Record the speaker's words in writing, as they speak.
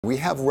We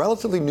have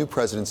relatively new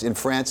presidents in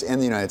France and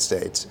the United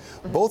States.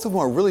 Both of them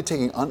are really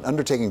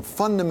undertaking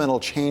fundamental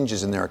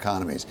changes in their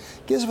economies.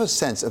 Gives us a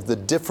sense of the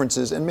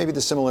differences and maybe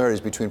the similarities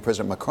between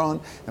President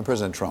Macron and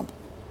President Trump.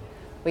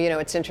 Well, you know,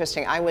 it's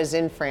interesting. I was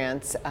in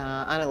France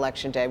on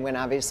election day when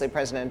obviously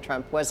President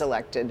Trump was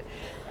elected.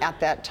 At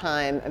that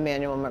time,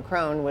 Emmanuel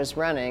Macron was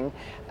running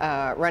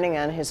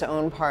on his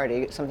own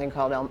party, something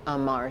called En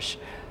Marche.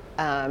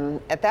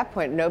 At that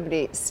point,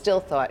 nobody still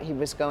thought he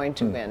was going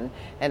to win.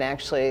 And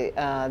actually,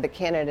 the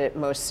candidate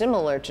most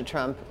similar to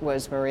Trump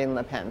was Marine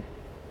Le Pen.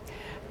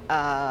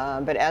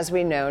 But as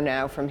we know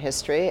now from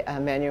history,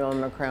 Emmanuel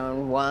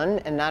Macron won.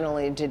 And not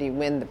only did he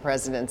win the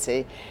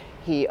presidency,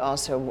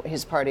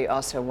 his party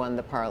also won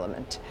the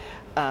parliament.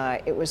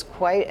 It was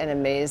quite an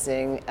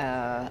amazing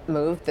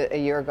move that a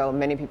year ago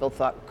many people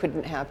thought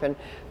couldn't happen.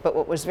 But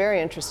what was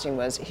very interesting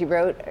was he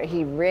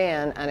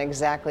ran on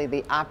exactly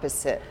the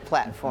opposite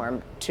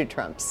platform to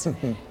Trump's.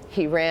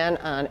 He ran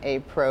on a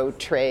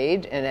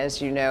pro-trade, and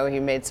as you know, he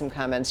made some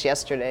comments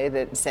yesterday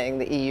that saying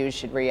the EU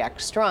should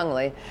react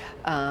strongly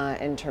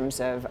in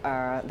terms of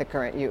the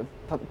current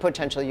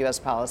potential U.S.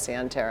 policy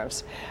on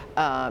tariffs.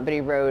 But he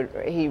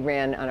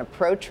ran on a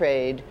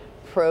pro-trade,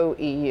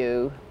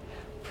 pro-EU,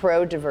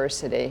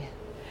 pro-diversity,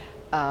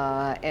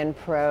 and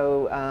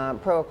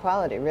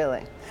pro-equality,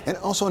 really. And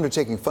also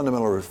undertaking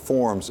fundamental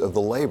reforms of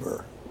the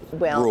labor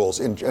rules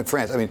in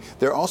France. I mean,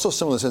 they're also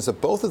similar in the sense that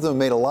both of them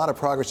made a lot of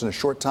progress in a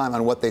short time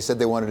on what they said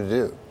they wanted to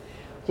do.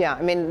 Yeah,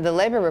 I mean, the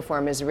labor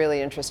reform is a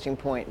really interesting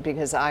point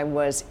because I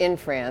was in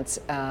France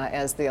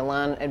as the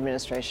Hollande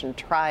administration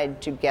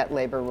tried to get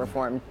labor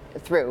reform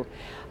through.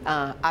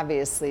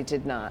 Obviously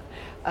did not.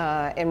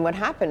 And what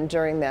happened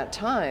during that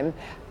time,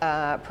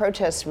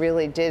 protests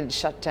really did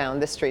shut down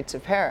the streets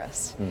of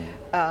Paris.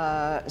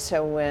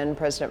 So when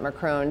President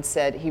Macron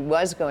said he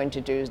was going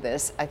to do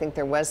this, I think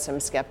there was some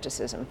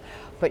skepticism.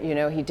 But, you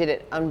know, he did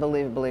it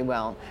unbelievably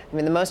well. I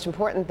mean, the most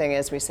important thing,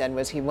 as we said,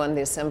 was he won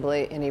the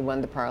assembly and he won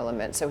the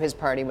parliament. So his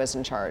party was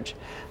in charge.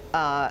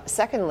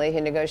 Secondly,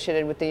 he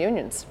negotiated with the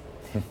unions.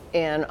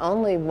 And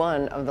only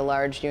one of the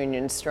large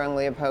unions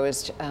strongly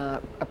opposed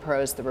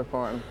the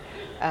reform.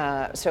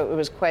 So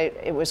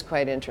it was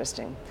quite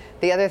interesting.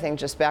 The other thing,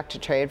 just back to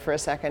trade for a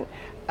second,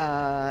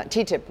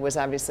 TTIP was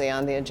obviously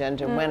on the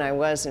agenda when I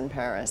was in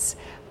Paris.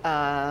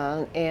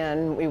 And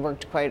I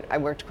worked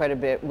quite a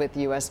bit with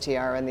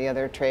USTR and the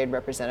other trade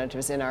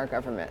representatives in our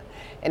government.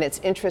 And it's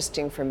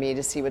interesting for me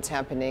to see what's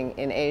happening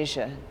in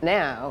Asia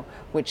now,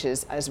 which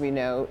is, as we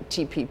know,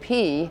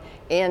 TPP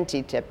and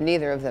TTIP,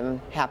 neither of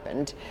them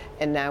happened.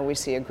 And now we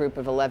see a group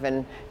of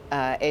 11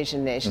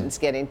 Asian nations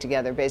getting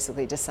together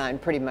basically to sign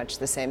pretty much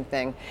the same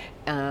thing.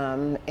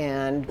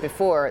 And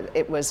before,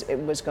 it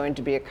was going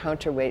to be a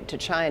counterweight to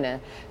China.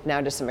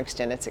 Now, to some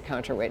extent, it's a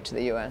counterweight to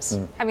the U.S.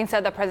 Having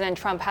said that, President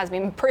Trump has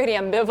been pretty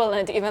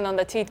ambivalent even on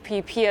the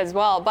TPP as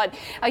well. But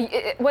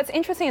what's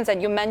interesting is that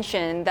you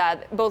mentioned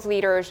that both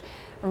leaders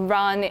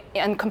run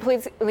on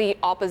completely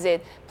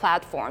opposite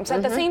platforms.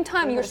 At the same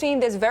time, you're seeing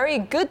this very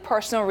good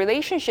personal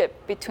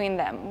relationship between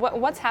them.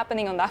 What's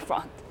happening on that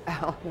front?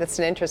 Oh, that's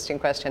an interesting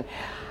question.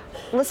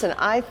 Listen,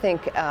 I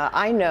think,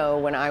 I know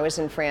when I was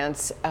in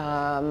France,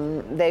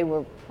 they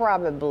were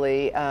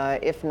probably,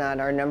 if not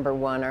our number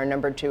one, our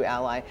number two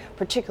ally,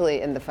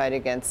 particularly in the fight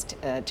against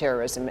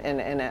terrorism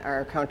and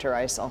our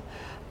counter-ISIL.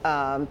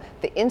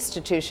 The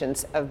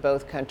institutions of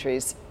both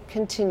countries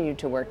continue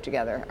to work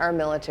together. Our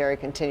military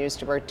continues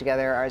to work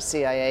together. Our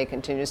CIA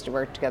continues to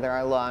work together.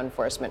 Our law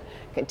enforcement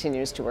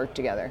continues to work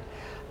together.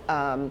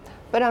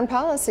 But on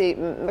policy,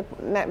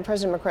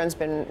 President Macron's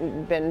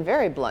been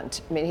very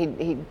blunt. I mean,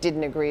 he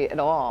didn't agree at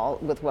all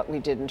with what we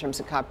did in terms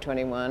of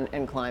COP21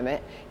 and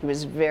climate. He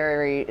was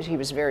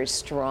very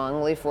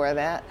strongly for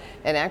that.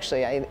 And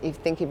actually, I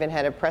think even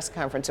had a press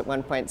conference at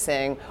one point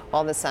saying,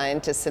 all the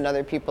scientists and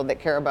other people that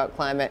care about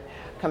climate,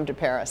 come to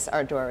Paris.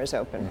 Our door is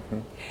open.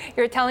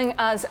 You're telling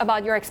us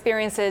about your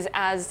experiences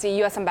as the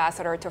U.S.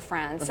 ambassador to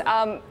France.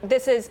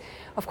 This is,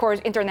 of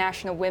course,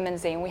 International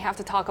Women's Day, and we have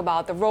to talk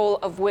about the role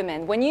of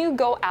women. When you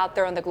go out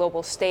there on the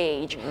global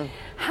stage,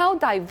 how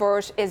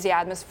diverse is the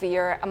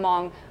atmosphere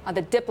among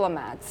the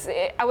diplomats?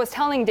 I was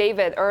telling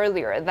David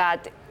earlier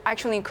that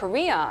actually in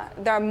Korea,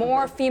 there are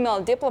more female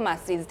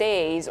diplomats these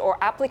days, or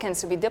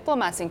applicants to be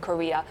diplomats in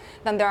Korea,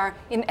 than there are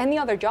in any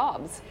other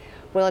jobs.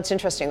 Well, it's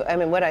interesting. I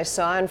mean, what I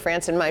saw in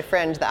France, and my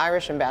friend, the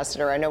Irish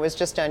ambassador, I know was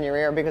just on your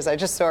ear because I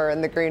just saw her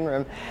in the green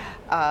room.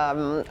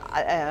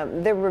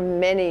 There were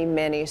many,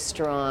 many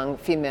strong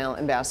female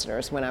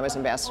ambassadors when I was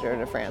ambassador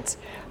to France.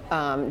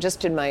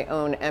 Just in my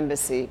own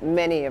embassy,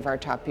 many of our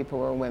top people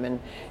were women.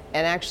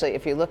 And actually,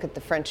 if you look at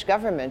the French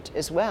government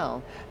as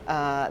well,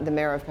 the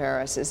mayor of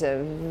Paris is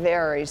a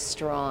very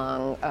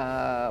strong,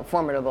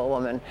 formidable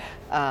woman.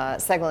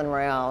 Ségolène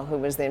Royal, who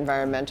was the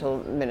environmental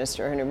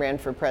minister and who ran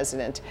for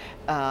president.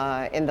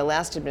 In the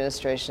last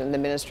administration, the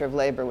Minister of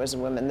Labor was a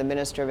woman. The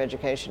Minister of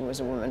Education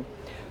was a woman.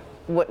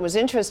 What was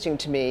interesting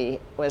to me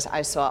was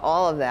I saw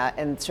all of that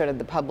in sort of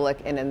the public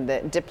and in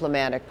the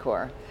diplomatic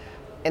corps.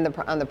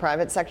 On the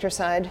private sector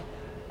side,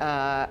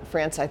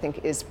 France, I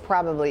think, is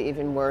probably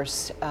even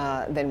worse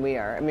than we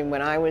are. I mean,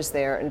 when I was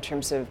there, in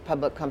terms of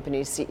public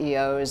company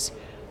CEOs,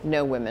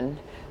 no women.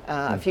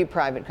 A few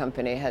private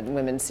company had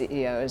women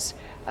CEOs.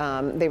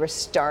 They were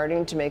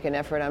starting to make an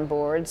effort on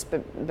boards,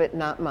 but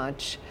not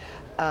much.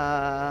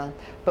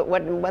 But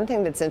one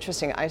thing that's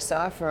interesting, I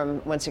saw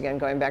from, once again,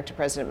 going back to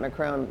President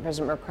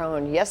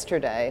Macron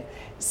yesterday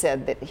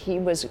said that he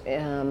was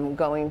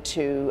going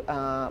to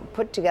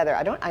put together,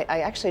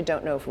 I actually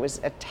don't know if it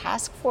was a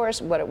task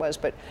force, what it was,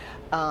 but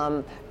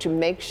to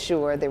make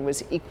sure there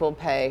was equal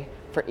pay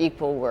for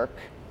equal work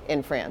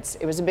in France.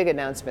 It was a big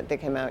announcement that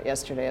came out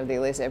yesterday of the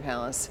Elysee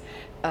Palace.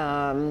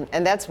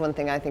 And that's one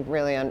thing I think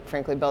really on,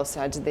 frankly, both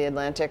sides of the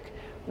Atlantic,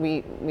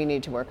 we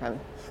need to work on.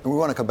 And we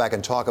want to come back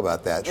and talk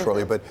about that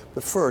shortly, but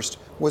first,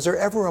 was there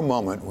ever a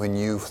moment when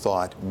you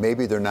thought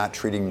maybe they're not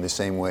treating me the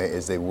same way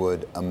as they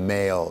would a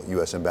male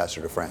U.S.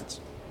 ambassador to France?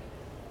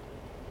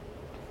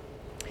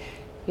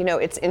 You know,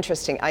 it's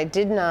interesting. I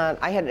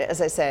had,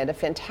 as I said, a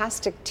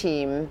fantastic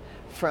team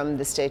from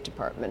the State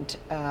Department.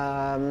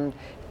 And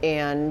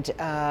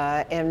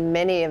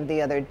many of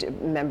the other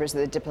members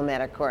of the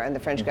diplomatic corps and the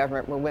French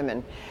government were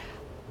women.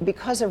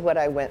 Because of what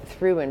I went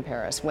through in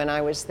Paris, when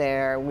I was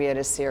there, we had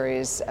a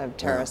series of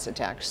terrorist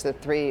attacks, the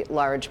three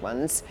large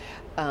ones,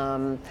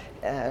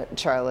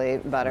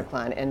 Charlie,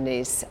 Bataclan, and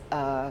Nice.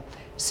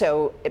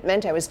 So it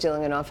meant I was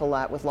dealing an awful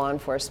lot with law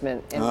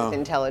enforcement and with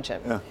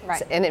intelligence. Yeah. Right.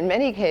 So, and in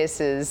many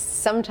cases,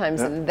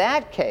 sometimes in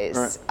that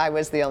case, I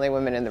was the only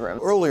woman in the room.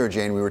 Earlier,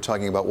 Jane, we were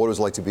talking about what it was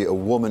like to be a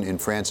woman in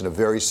France at a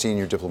very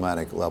senior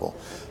diplomatic level.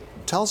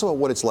 Tell us about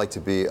what it's like to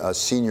be a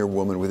senior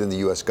woman within the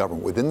U.S.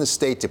 government, within the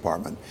State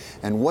Department,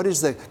 and what is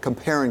the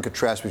compare and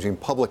contrast between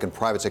public and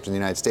private sector in the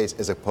United States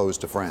as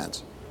opposed to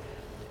France?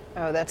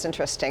 Oh, that's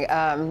interesting.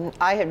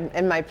 I had,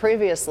 in my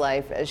previous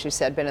life, as you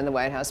said, been in the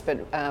White House,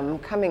 but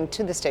coming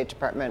to the State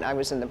Department, I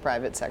was in the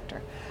private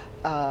sector.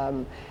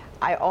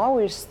 I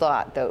always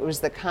thought, though, it was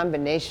the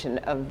combination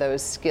of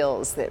those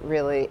skills that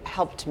really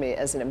helped me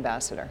as an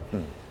ambassador.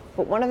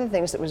 But one of the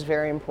things that was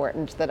very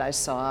important that I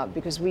saw,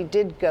 because we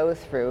did go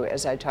through,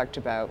 as I talked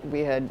about,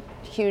 we had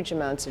huge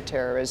amounts of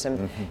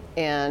terrorism.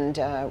 And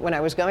when I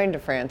was going to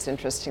France,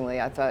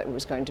 interestingly, I thought it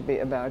was going to be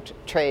about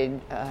trade,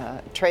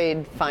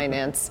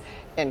 finance,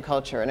 and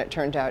culture. And it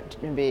turned out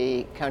to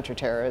be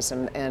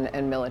counterterrorism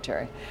and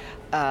military.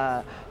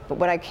 But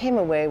what I came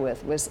away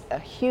with was a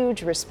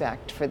huge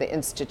respect for the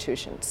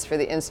institutions, for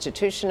the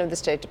institution of the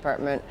State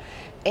Department,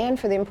 and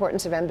for the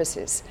importance of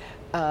embassies.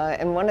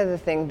 And one of the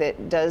things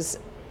that does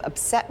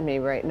upset me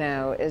right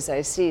now is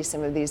I see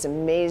some of these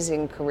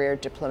amazing career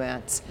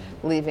diplomats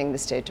leaving the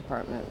State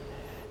Department.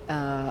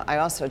 I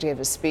also gave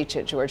a speech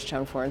at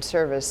Georgetown Foreign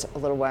Service a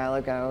little while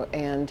ago,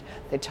 and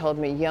they told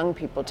me young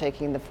people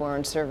taking the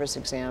Foreign Service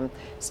exam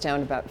is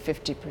down about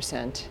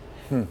 50%.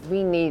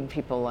 We need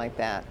people like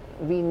that.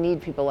 We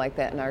need people like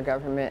that in our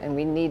government, and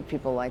we need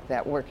people like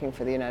that working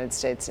for the United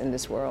States in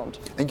this world.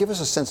 And give us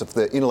a sense of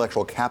the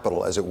intellectual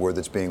capital, as it were,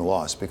 that's being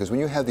lost. Because when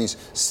you have these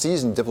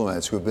seasoned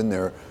diplomats who have been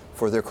there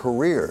for their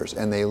careers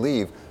and they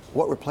leave,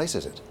 what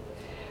replaces it?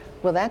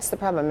 Well, that's the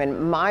problem.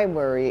 And my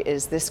worry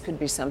is this could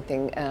be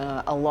something,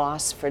 a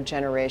loss for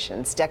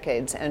generations,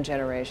 decades and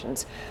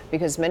generations,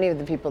 because many of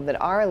the people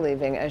that are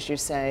leaving, as you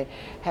say,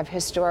 have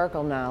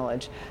historical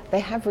knowledge.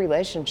 They have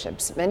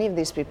relationships. Many of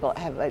these people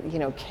have,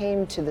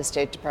 came to the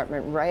State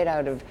Department right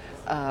out of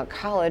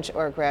college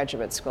or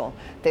graduate school.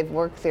 They've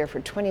worked there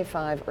for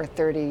 25 or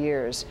 30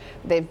 years.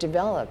 They've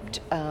developed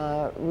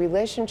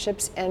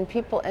relationships and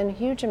people and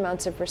huge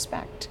amounts of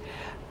respect.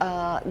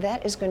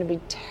 That is going to be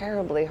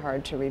terribly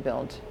hard to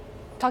rebuild.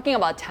 Talking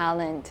about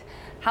talent,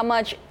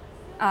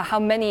 how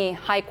many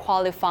high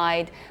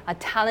qualified,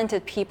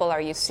 talented people are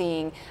you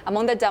seeing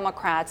among the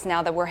Democrats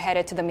now that we're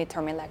headed to the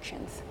midterm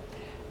elections?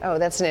 Oh,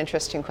 that's an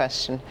interesting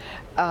question.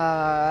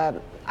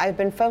 I've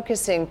been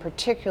focusing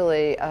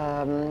particularly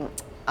on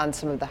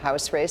some of the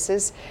House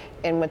races,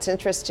 and what's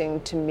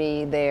interesting to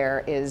me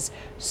there is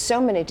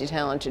so many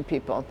talented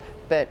people,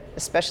 but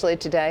especially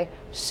today,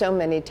 so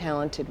many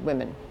talented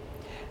women.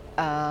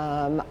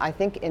 I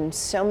think in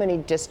so many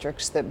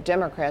districts that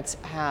Democrats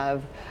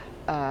have,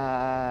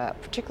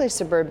 particularly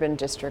suburban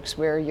districts,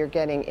 where you're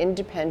getting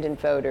independent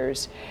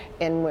voters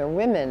and where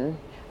women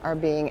are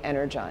being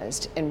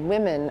energized and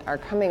women are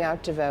coming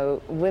out to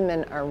vote,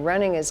 women are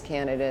running as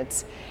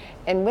candidates,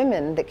 and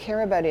women that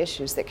care about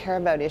issues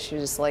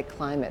like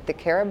climate, that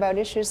care about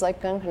issues like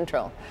gun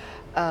control.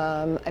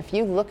 If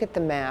you look at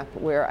the map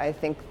where I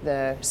think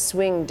the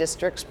swing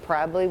districts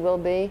probably will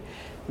be,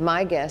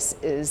 my guess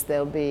is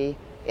they'll be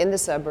in the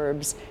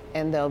suburbs,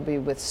 and they'll be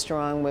with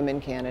strong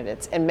women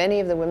candidates. And many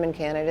of the women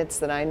candidates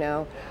that I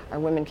know are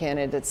women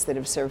candidates that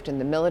have served in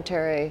the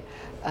military.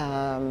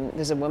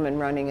 There's a woman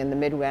running in the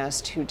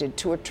Midwest who did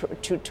two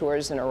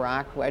tours in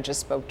Iraq, who I just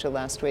spoke to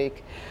last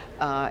week.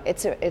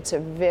 It's a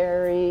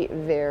very,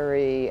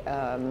 very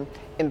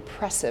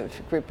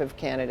impressive group of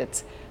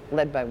candidates.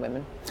 led by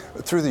women.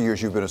 Through the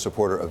years, you've been a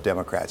supporter of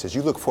Democrats. As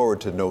you look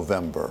forward to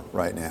November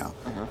right now,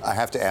 I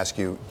have to ask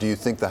you, do you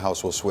think the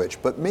House will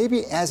switch? But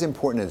maybe as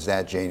important as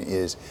that, Jane,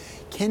 is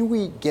can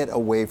we get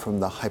away from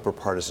the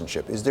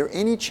hyperpartisanship? Is there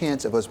any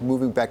chance of us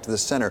moving back to the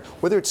center,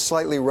 whether it's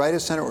slightly right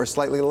of center or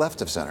slightly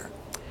left of center?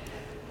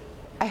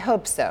 I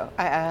hope so.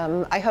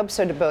 I hope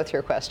so to both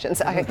your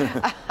questions.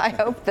 I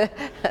hope that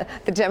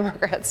the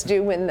Democrats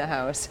do win the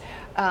House.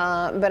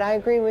 But I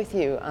agree with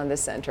you on the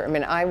center. I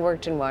mean, I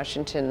worked in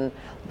Washington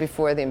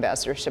before the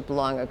ambassadorship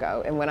long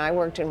ago. And when I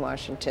worked in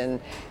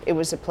Washington, it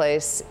was a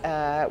place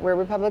where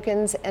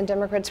Republicans and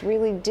Democrats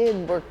really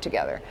did work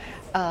together.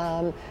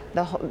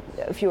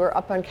 If you were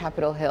up on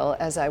Capitol Hill,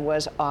 as I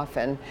was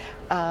often,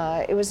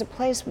 it was a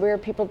place where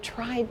people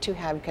tried to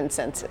have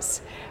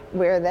consensus,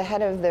 where the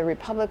head of the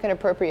Republican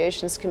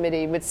Appropriations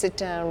Committee would sit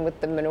down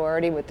with the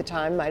minority, with the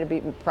time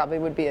probably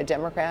would be a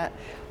Democrat,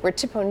 where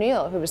Tip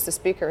O'Neill, who was the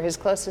speaker, his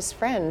closest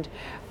friend,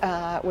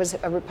 was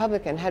a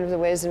Republican, head of the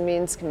Ways and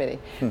Means Committee.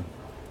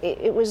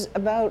 It was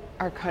about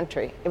our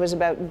country. It was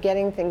about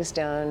getting things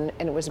done,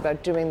 and it was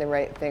about doing the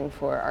right thing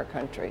for our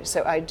country.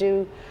 So I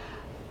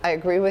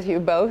agree with you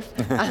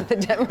both on the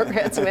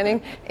Democrats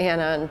winning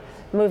and on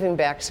moving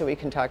back so we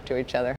can talk to each other.